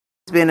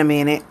been a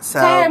minute, so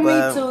tag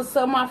me too,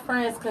 so my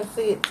friends can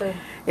see it too.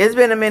 It's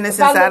been a minute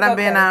since I done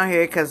been on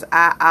here because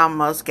I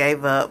almost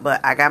gave up, but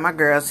I got my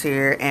girls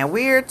here and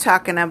we're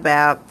talking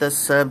about the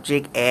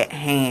subject at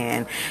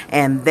hand,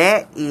 and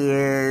that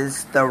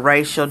is the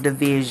racial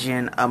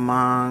division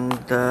among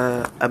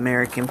the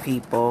American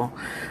people.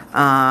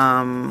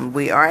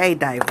 We are a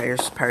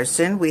diverse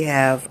person. We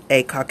have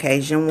a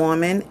Caucasian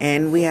woman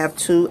and we have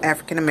 2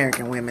 African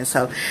American women,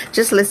 so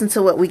just listen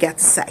to what we got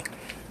to say.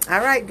 All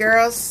right,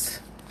 girls.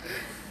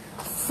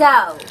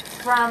 So,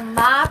 from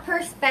my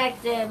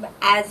perspective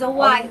as a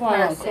white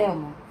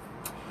person,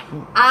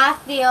 I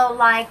feel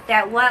like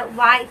that what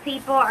white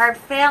people are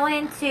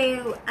failing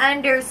to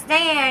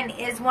understand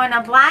is when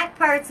a black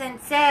person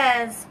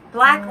says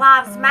Black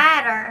Lives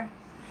Matter,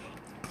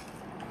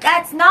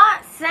 that's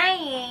not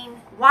saying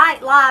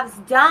white lives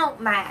don't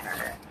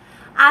matter.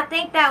 I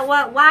think that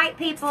what white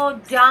people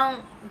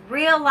don't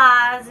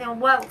realize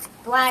and what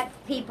black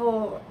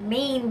people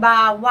mean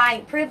by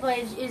white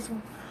privilege is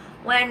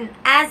when,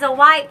 as a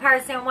white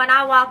person, when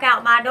I walk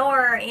out my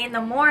door in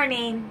the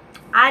morning,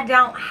 I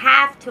don't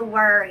have to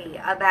worry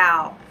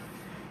about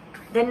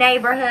the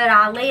neighborhood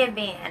I live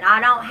in.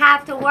 I don't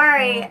have to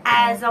worry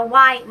as a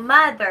white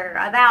mother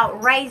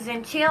about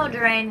raising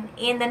children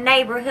in the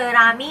neighborhood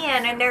I'm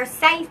in and their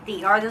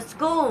safety or the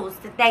schools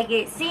that they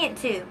get sent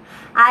to.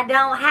 I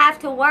don't have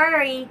to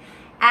worry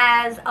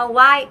as a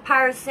white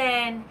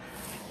person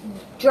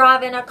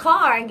driving a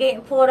car and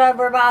getting pulled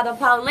over by the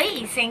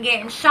police and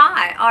getting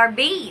shot or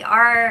beat.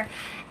 Or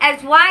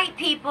as white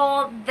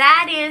people,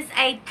 that is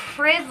a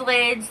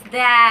privilege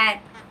that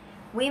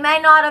we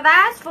may not have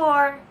asked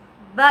for,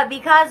 but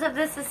because of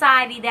the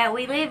society that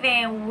we live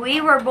in, we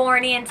were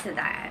born into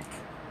that.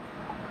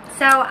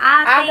 So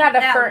I think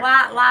that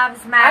white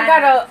lives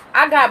matter.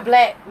 I got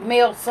black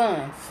male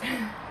sons.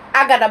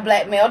 I got a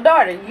black male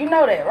daughter. You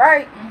know that,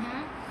 right?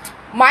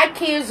 Mm-hmm. My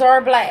kids are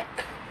black,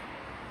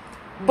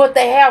 but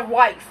they have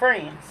white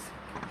friends.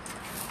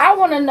 I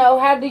want to know,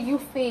 how do you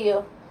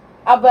feel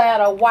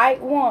about a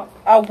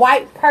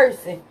white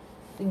person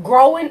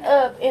growing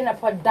up in a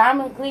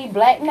predominantly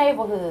black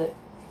neighborhood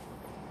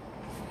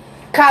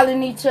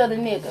calling each other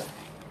nigga?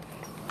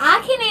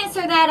 I can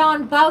answer that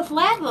on both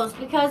levels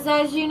because,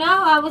 as you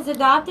know, I was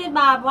adopted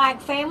by a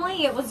black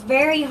family. It was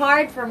very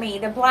hard for me.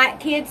 The black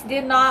kids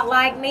did not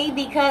like me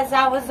because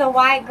I was a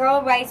white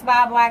girl raised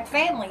by a black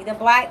family. The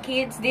black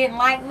kids didn't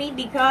like me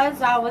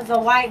because I was a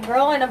white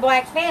girl in a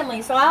black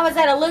family. So I was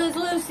at a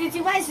lose-lose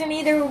situation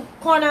either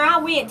corner I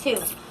went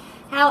to.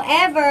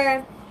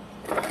 However,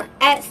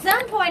 at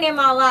some point in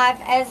my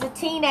life as a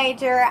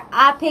teenager,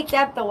 I picked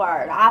up the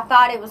word. I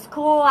thought it was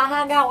cool. I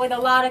hung out with a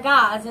lot of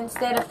guys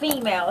instead of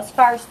females,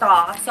 first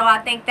off. So I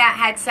think that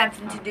had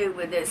something to do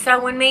with it. So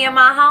when me and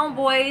my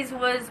homeboys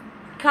was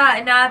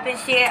cutting up and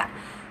shit,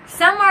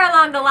 somewhere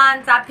along the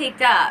lines I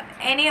picked up.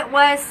 And it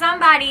was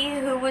somebody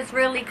who was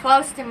really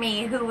close to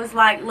me who was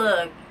like,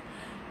 look,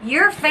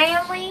 you're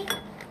family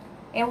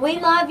and we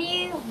love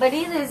you, but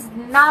it is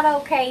not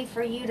okay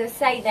for you to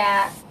say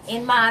that,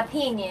 in my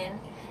opinion.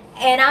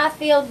 And I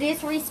feel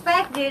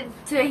disrespected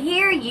to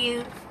hear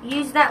you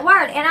use that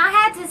word. And I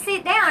had to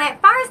sit down.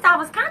 At first, I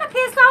was kind of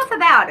pissed off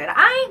about it.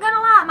 I ain't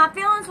gonna lie. My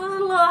feelings was a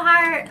little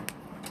hurt.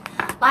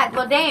 Like,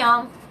 well,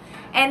 damn.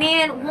 And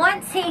then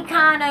once he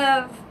kind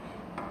of,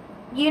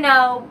 you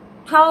know,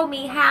 told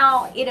me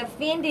how it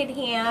offended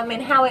him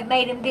and how it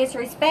made him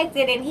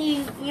disrespected, and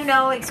he, you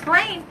know,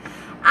 explained,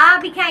 I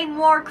became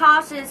more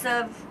cautious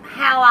of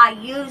how I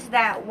use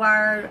that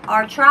word,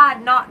 or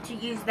tried not to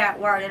use that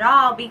word at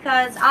all,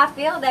 because I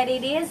feel that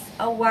it is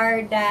a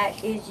word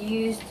that is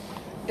used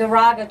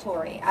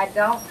derogatory. I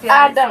don't feel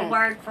it's a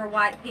word for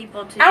white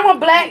people to I'm a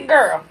black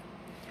girl,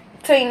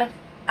 Tina.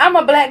 I'm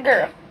a black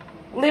girl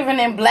living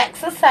in black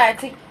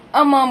society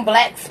among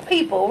black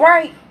people,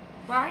 right?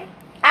 Right.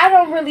 I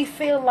don't really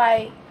feel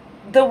like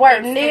the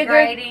word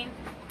nigger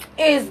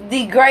is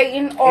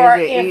degrading or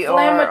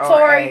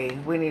inflammatory.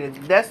 We need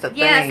to, that's the thing.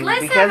 Yes,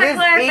 let's because have a it's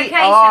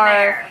clarification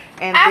there.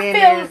 And I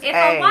then feel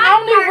the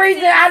only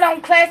reason I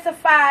don't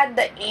classify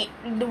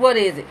what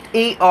is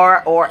it?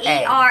 ER or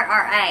A.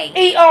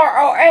 ER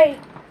or A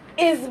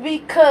is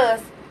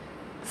because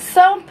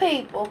some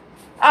people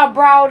are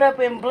brought up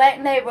in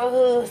black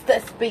neighborhoods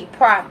that speak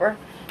proper,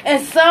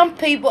 and some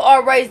people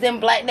are raised in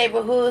black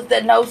neighborhoods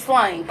that know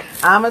slang.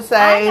 I'ma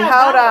say,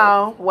 hold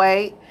on,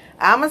 wait.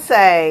 I'ma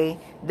say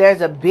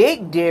there's a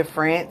big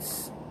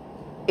difference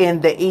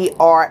in the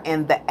ER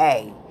and the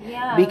A.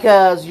 Yeah.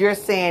 Because you're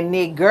saying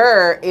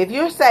nigger. If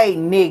you say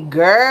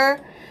nigger,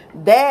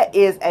 that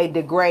is a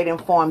degrading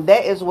form.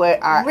 That is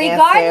what our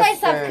regardless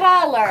ancestors, of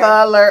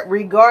color.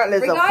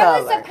 Regardless of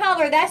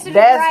color, that's a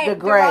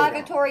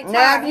derogatory term.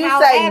 Now, if you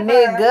say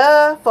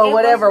nigga for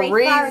whatever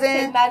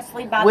reason,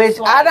 which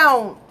I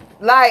don't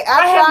like,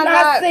 I have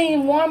not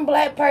seen one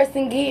black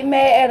person get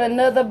mad at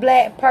another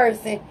black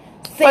person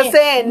for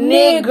saying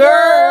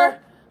nigger.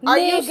 Are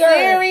you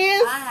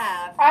serious?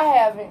 I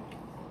haven't.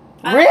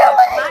 Really?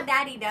 My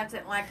daddy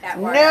doesn't like that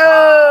word.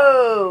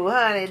 No,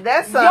 honey,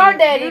 that's something your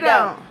daddy you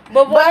don't.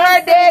 But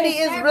her daddy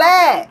is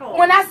black.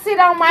 When I sit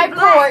on my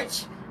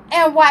porch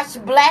and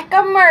watch black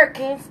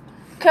Americans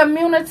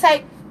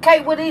communicate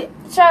with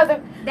each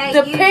other,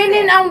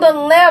 depending on the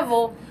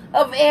level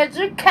of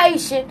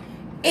education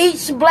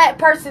each black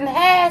person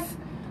has,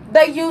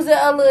 they use it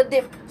a little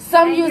different.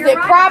 Some use it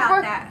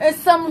proper, and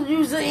some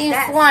use it in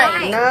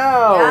slang.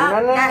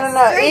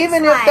 No.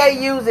 Even if they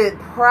use it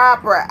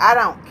proper, I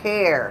don't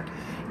care.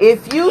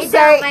 If you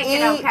say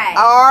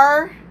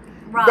ER,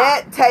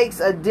 that takes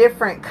a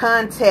different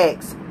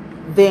context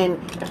than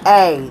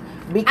A.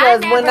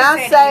 Because when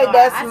I say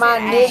that's my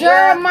nigga,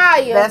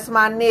 Jeremiah, that's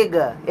my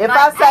nigga. If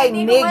I say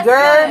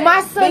nigger,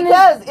 my son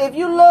because if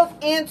you look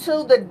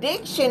into the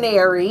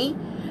dictionary,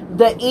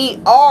 the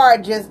ER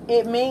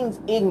it means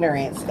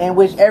ignorance, in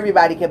which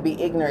everybody can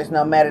be ignorant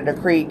no matter the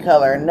creed,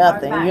 color, or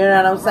nothing. You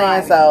know what I'm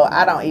saying? So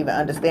I don't even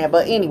understand.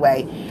 But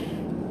anyway,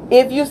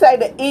 if you say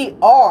the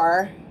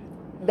ER,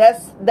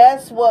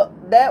 that's what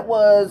that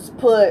was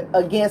put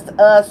against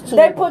us to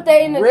they put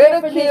that in the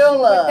definition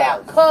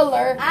without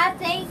color. I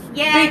think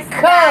yes,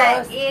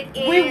 because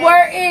we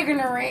were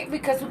ignorant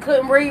because we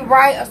couldn't read,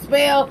 write, or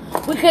spell.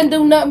 We couldn't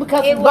do nothing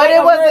because it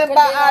wasn't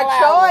by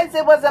our choice.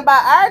 It wasn't by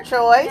our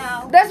choice.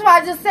 No. That's why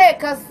I just said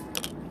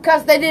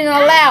because they didn't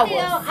allow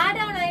us. I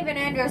don't even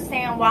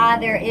understand why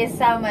there is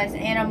so much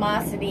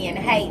animosity and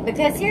hate.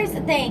 Because here's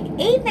the thing,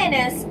 even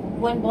as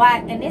when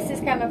black, and this is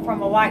coming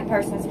from a white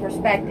person's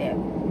perspective.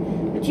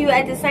 But you,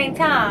 at the same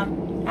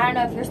time, I don't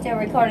know if you're still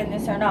recording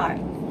this or not.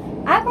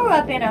 I grew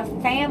up in a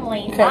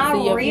family. My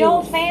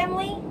real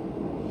family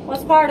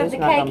was part of the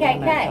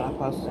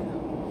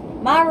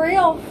KKK. My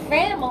real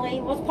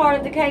family was part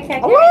of the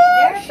KKK.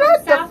 They're from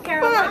South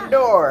Carolina.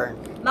 Door.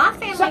 My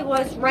family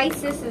was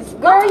racist as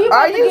fuck. Girl, you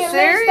better get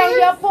serious? lynched on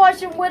your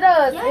portion with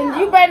us, and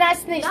you better not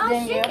snitch them.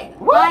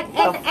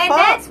 And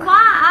that's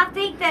why I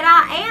think that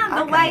I am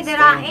the way that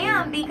I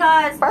am,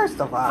 because first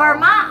of all, for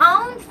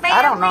my own family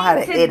I don't know how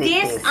to edit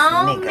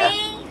disown this,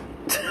 me.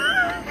 Is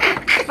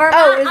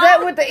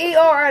that with the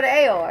ER or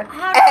the AR?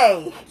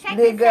 Hey, check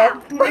this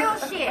out. Real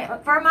shit.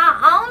 For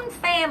my own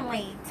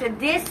family to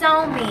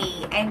disown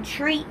me and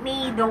treat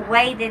me the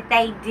way that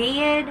they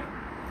did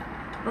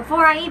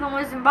before I even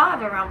was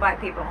involved around black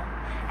people.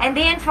 And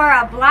then for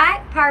a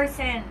black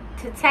person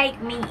to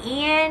take me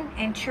in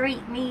and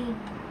treat me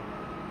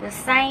the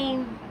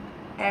same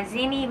as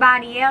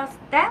anybody else,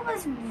 that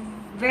was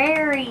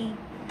very,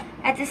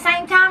 at the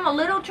same time, a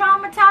little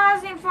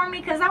traumatizing for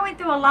me because I went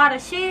through a lot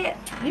of shit.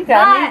 You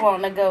got me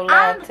wanting to go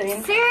live,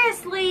 Tina.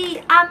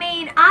 Seriously, I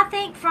mean, I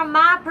think from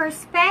my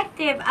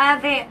perspective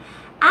of it,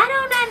 I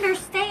don't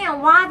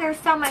understand why there's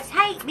so much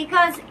hate,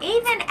 because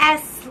even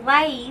as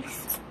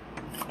slaves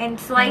and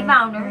slave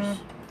owners,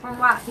 from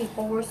white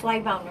people, we're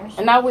slave owners.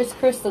 And I wish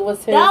Crystal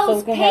was here so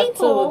we can have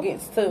 2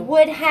 against 2.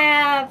 Would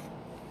have,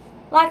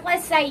 like,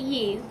 let's say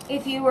you,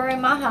 if you were in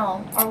my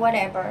home or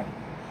whatever,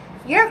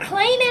 you're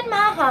cleaning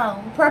my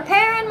home,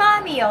 preparing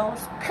my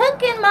meals,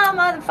 cooking my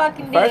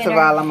motherfucking dinner, first of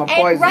all, I'm a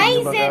poison and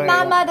raising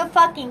my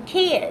motherfucking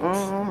kids.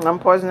 I'm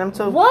poisoning them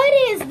too. What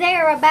is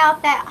there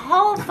about that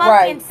whole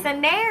fucking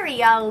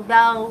scenario,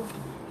 though,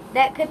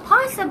 that could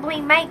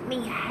possibly make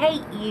me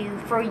hate you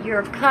for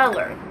your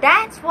color?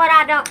 That's what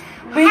I don't.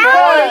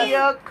 Because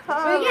your color.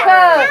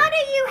 How do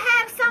you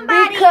have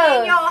somebody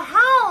in your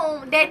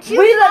home that you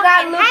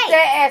got looked hate?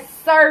 at as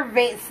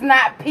servants,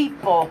 not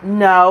people?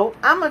 No,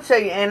 I'm gonna tell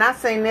you, and I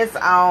seen this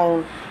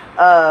on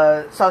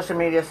social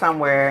media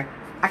somewhere.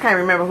 I can't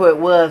remember who it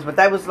was, but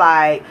they was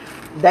like,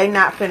 they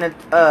not finna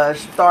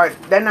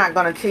they're not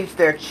gonna teach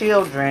their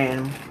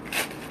children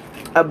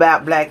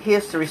about black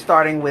history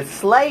starting with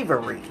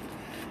slavery,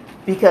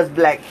 because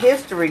black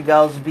history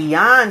goes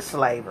beyond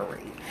slavery.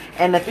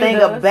 And the thing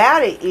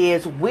about it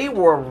is, we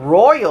were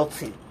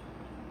royalty.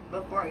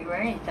 Before you were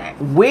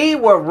anything. We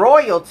were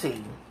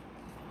royalty.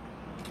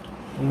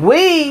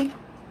 We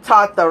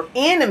taught the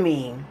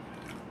enemy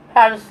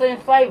how to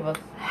enslave us,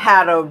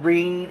 how to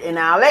read and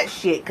all that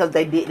shit, because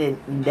they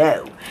didn't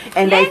know.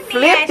 And they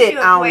flipped it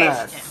on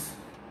us.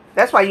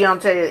 That's why you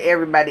don't tell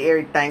everybody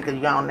everything, because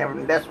you don't never.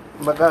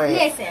 But go ahead.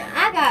 Listen,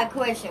 I got a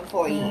question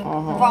for you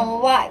from a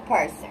white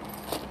person.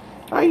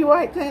 Are you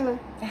white, Tina?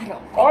 I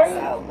don't think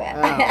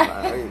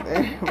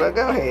so, but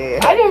go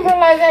ahead. I didn't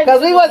realize that.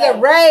 Because we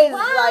wasn't raised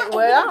like,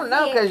 well, I don't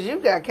know, because you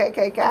got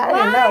KKK. I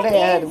didn't know they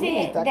had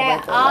it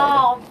that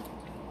all...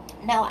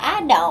 No,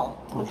 I don't.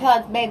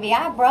 Because, baby,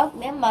 I broke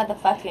them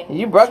motherfucking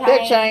You broke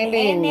that chain,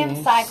 didn't you?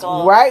 Them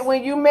cycles. Right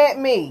when you met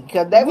me.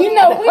 Because that was... You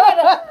know,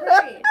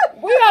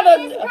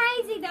 It's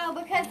crazy, though,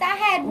 because I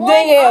had one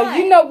aunt.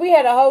 You know, we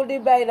had a whole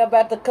debate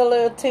about the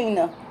color of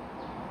Tina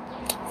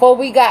before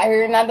we got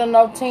here, and I done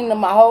know Tina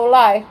my whole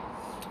life,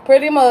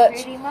 pretty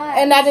much.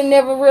 And I didn't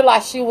never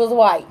realize she was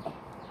white.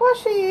 Well,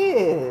 she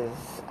is.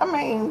 I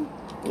mean,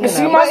 you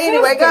she know. My but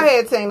anyway, sister. go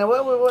ahead, Tina.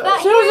 What?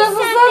 But she was here's just a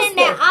something sister.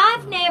 that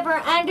I've never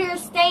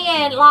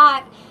understand,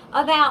 like,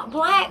 about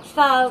black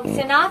folks,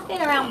 and I've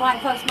been around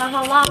black folks my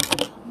whole life.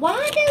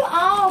 Why do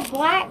all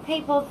black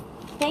people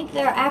think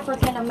they're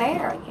African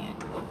American?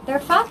 They're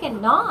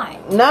fucking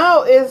not.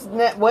 No, it's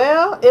not.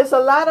 Well, it's a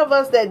lot of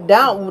us that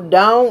don't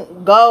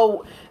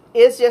go.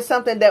 It's just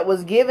something that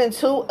was given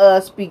to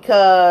us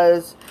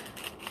because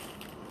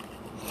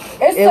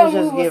it's it was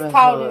something just we given was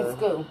taught to in us.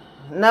 school.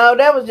 No,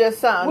 that was just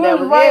something We that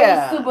was was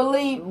raised to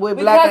believe we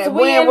because black,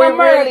 we in we're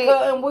America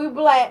really, and we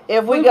black.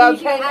 if we go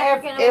became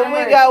African if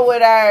we go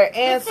with our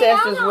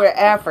ancestors, don't- we're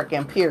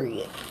African.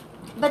 Period.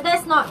 But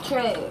that's not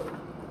true.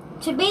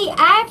 To be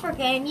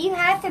African, you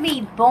have to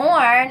be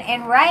born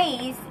and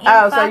raised in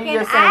Oh, so fucking you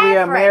just saying we're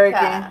Africa.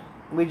 American?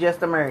 We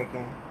just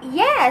American.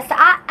 Yes,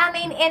 I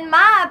mean, in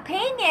my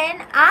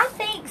opinion, I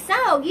think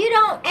so. You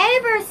don't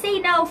ever see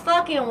no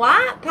fucking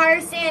white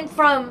person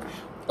from,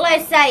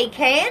 let's say,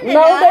 Canada.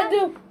 No, they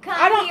do. Come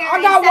I don't. here I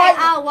and got say, white.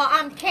 oh, well,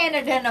 I'm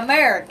Canadian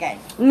American.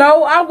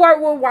 No, I work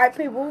with white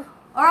people.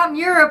 Or I'm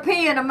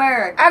European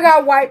American. I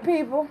got white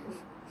people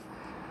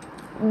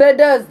that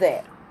does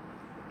that,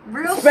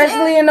 Real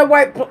especially shit.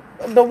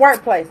 in the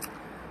workplace.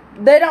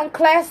 They don't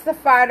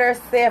classify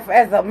themselves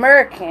as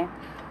American.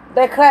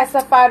 They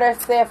classify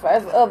themselves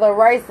as other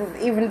races,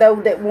 even though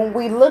that when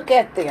we look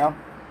at them,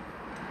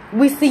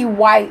 we see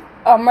white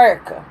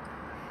America.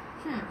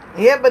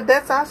 Yeah, but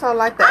that's also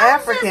like the I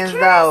was just Africans,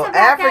 curious though. about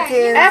that.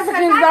 Africans,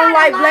 Africans don't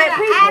like black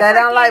people. They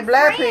don't like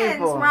black African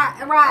people.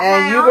 friends Right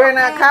and now, you better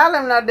not and- call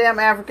them no damn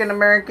African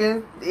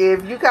American.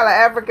 If you call an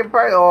African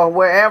person or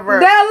wherever,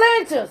 They'll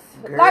lynch us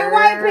like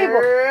white people.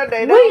 girl,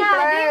 they We- don't No,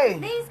 play.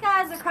 these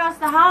guys across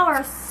the hall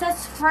are such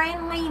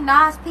friendly,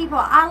 nice people.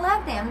 I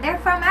love them. They're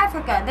from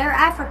Africa. They're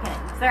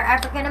Africans. They're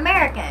African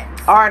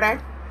Americans. Are they?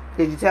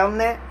 Did you tell them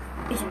that?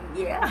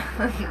 Yeah.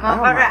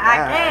 my I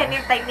God. can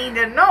if they need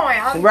to know it.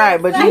 I'm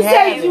Right, just but You you said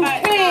haven't. you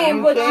can,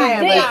 You but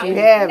can, you but you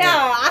didn't. haven't.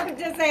 No, I'm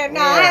just saying,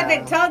 no, I Yeah.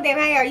 haven't told them,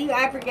 hey, are you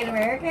African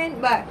American?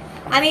 But,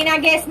 I mean, I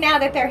guess now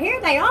that they're here,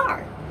 they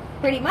are.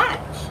 Pretty much.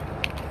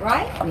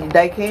 Right?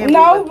 They can be,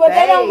 No, but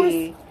they don't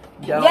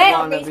don't they wanna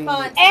don't be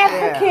respond.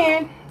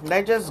 African Yeah.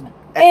 They just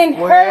inherited.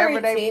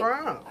 wherever they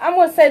from. I'm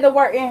gonna say the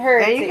word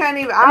inherited. And you can't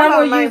even. And I'm All of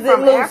gonna them ain't use it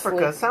from loosely.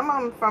 Africa. Some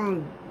of them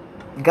from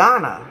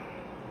Ghana.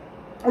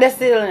 They're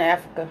still in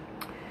Africa.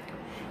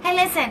 Hey,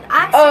 listen,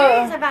 I'm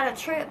serious about a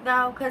trip,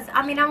 though, because,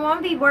 I mean, I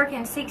want to be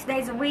working 6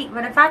 days a week,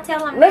 but if I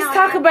tell them Let's now,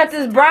 talk I- about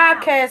this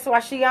broadcast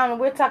while she on.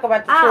 We'll talk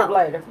about the trip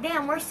later.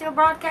 Damn, we're still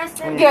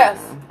broadcasting? Yes.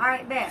 All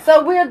right, bet.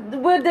 So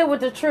we'll deal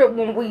with the trip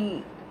when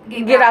we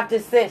get back. off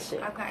this session.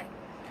 Okay.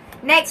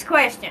 Next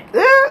question.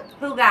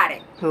 Who got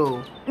it?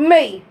 Who?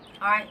 Me.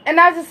 All right. And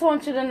I just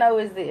want you to know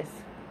is this.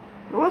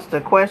 What's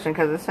the question?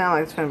 Because it sounds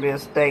like it's going to be a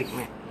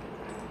statement.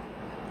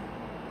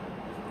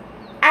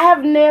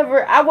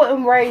 I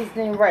wasn't raised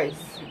in race.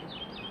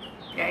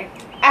 Okay.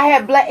 I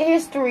had black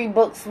history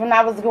books when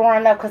I was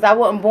growing up because I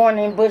wasn't born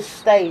in Bush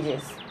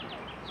stages.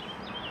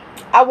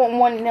 I wasn't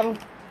one of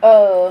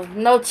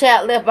them no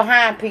child left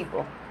behind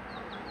people.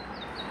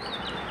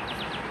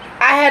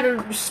 I had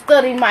to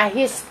study my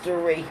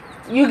history.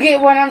 You get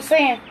what I'm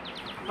saying?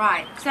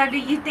 Right. So, do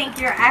you think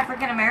you're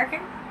African American?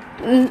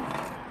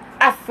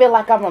 I feel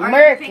like I'm Or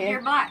American. do you think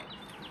you're black?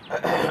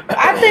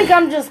 I think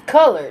I'm just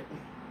colored.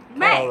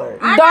 Man, Colored.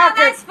 I know Darker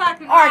that's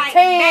fucking or right.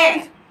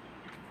 tanned man.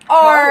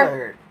 or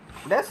Colored.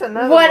 That's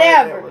another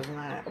whatever. word that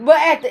was not. But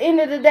at the end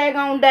of the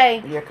daggone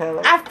day, Your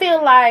color? I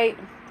feel like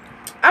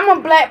I'm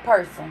a black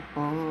person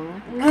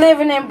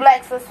living in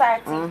black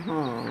society.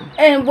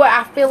 And what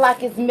I feel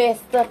like is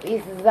messed up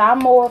is I'm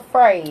more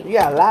afraid You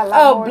got a lot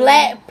of more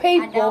black I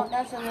people. don't.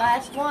 That's the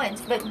last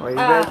ones. But Well, you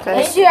better take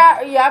And she,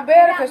 y'all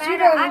better, because you I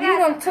done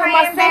got took some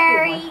my second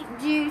cranberry one.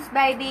 juice,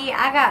 baby.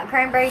 I got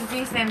cranberry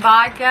juice and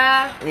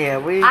vodka. Yeah,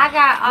 we. I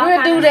got all We'll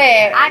kinds do of-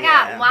 that. I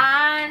got Yeah.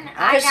 wine.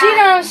 I Cause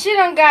got, she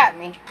done got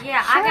me.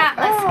 Yeah, I got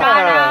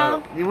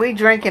Moscato. Oh, we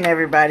drinking,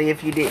 everybody,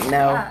 if you didn't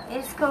know.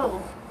 It's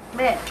cool.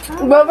 Bet.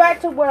 But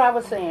back to what I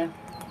was saying.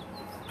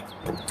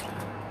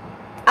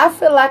 I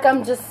feel like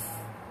I'm just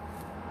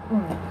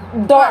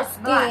dark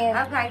skinned.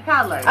 Okay,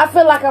 color. I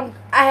feel like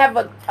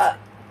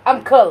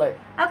I'm colored.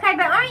 Okay,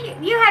 but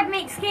aren't you have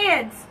mixed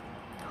kids?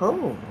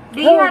 Who?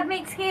 Do you have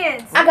mixed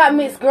kids? I got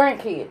mixed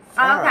grandkids.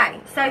 Okay,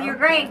 so your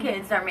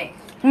grandkids are mixed.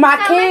 My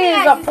So let me kids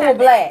ask are you full something.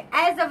 black.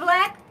 As a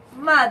black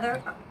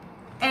mother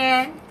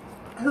and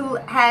who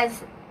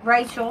has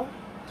racial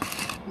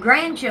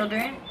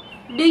grandchildren,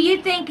 do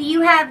you think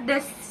you have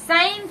the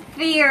same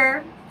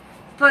fear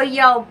for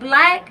your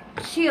black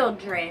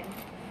children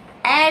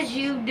as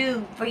you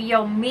do for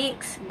your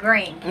mixed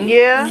grandkids?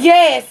 Yeah.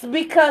 Yes,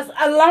 because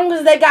as long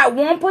as they got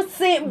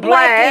 1%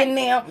 black in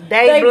them,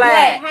 They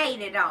black. They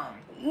hated on.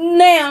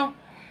 Now,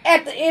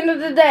 at the end of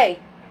the day,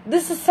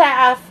 this is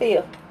how I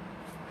feel.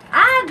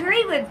 I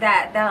agree with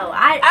that though.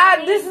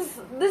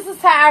 This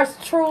is how I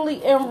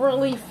truly and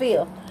really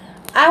feel.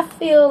 I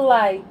feel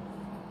like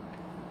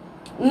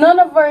none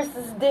of us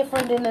is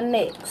different than the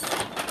next.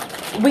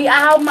 We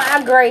all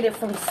migrated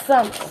from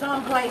something.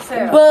 someplace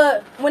else.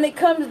 But when it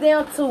comes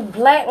down to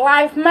Black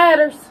Lives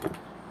Matters,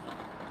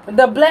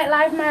 the Black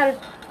Lives Matters,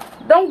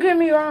 don't get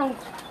me wrong,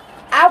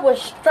 I would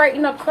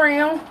straighten a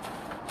crown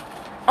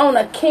on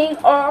a king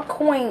or a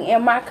queen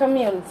in my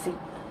community.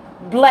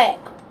 Black,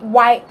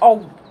 white, or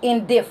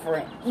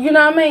indifferent. You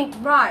know what I mean?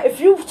 Right. If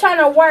you trying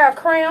to wear a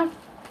crown,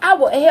 I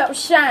would help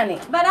shine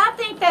it. But I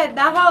think that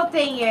the whole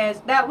thing is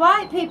that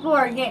white people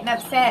are getting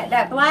upset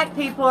that black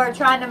people are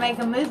trying to make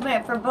a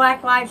movement for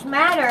Black Lives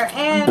Matter,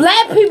 and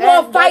black people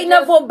are fighting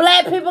up for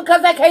black people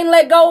because they can't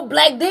let go of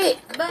black dick.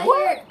 But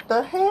What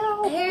the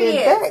hell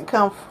did that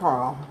come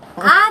from?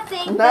 I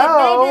think that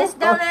they just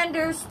don't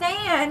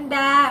understand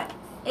that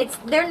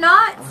they're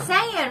not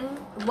saying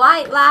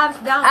white lives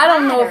don't matter. I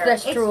don't know if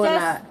that's true or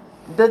not.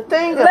 The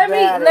thing let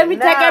me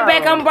take it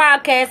back on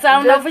broadcast. I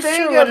don't know if it's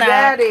true or not. The thing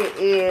about it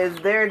is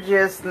they're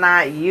just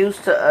not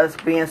used to us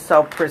being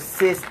so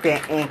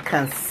persistent and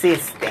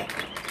consistent.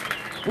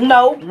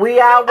 No, we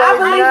always I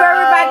believe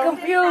everybody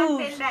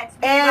confused,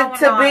 and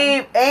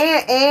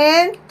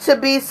to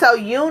be so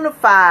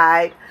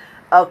unified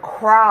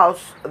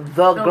across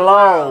the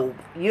globe.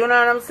 You know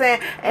what I'm saying?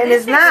 And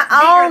it's not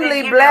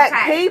only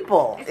black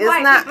people. It's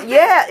not. People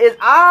it's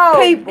all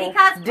people.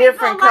 Because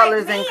different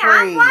colors and creeds.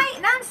 I'm white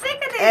and I'm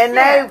sick of this. And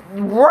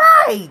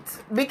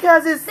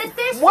because it's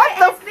what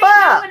the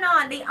fuck going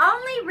on. The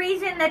only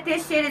reason that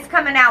this shit is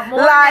coming out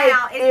more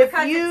now is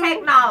because of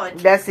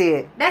technology. That's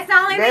it. That's the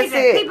only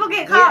reason. People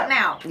get caught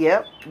now.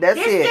 Yep. That's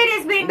it. This shit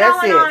has been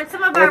going on.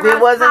 Some of our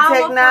most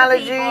powerful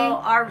people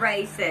are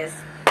racist.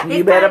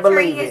 You better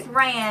believe it. Is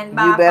ran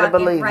by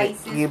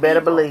racist You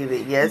better believe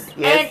it. Yes.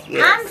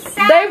 I'm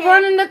saying they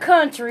running the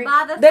country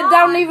that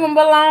don't even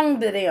belong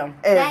to them.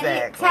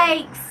 Exactly. That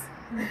it takes.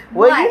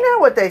 Well, you know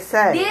what they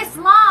say. This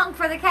long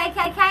for the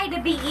KKK to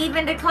be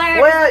even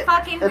declared as a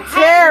fucking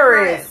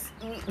terrorist.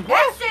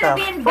 That should have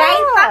been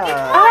day fucking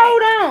one.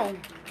 Hold on.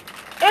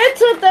 It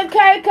took the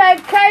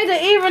KKK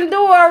to even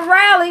do a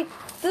rally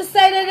to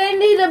say that they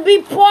need to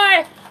be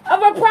part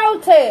of a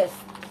protest.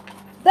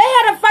 They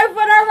had to fight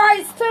for their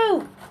rights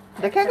too.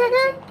 The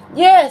KKK?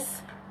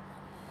 Yes.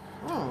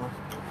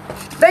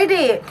 They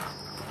did.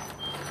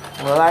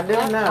 Well, I do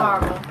know.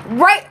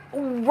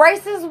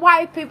 Racist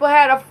white people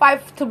had to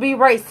fight to be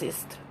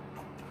racist.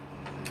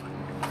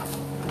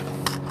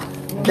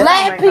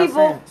 Black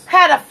people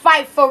had to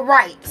fight for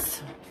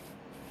rights.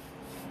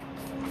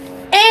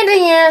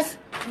 Indians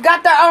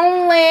got their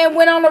own land,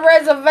 went on the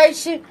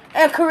reservation,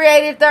 and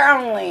created their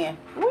own land.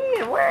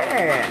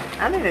 Where?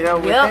 I need to go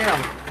with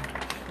them.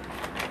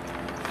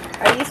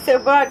 Are you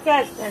still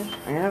broadcasting?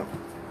 Yep.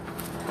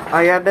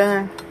 Are y'all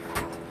done?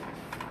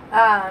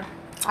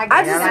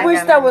 I just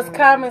wish there was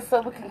comments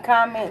so we can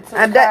comment.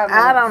 I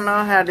don't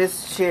know how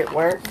this shit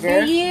works.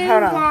 Do you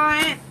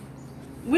want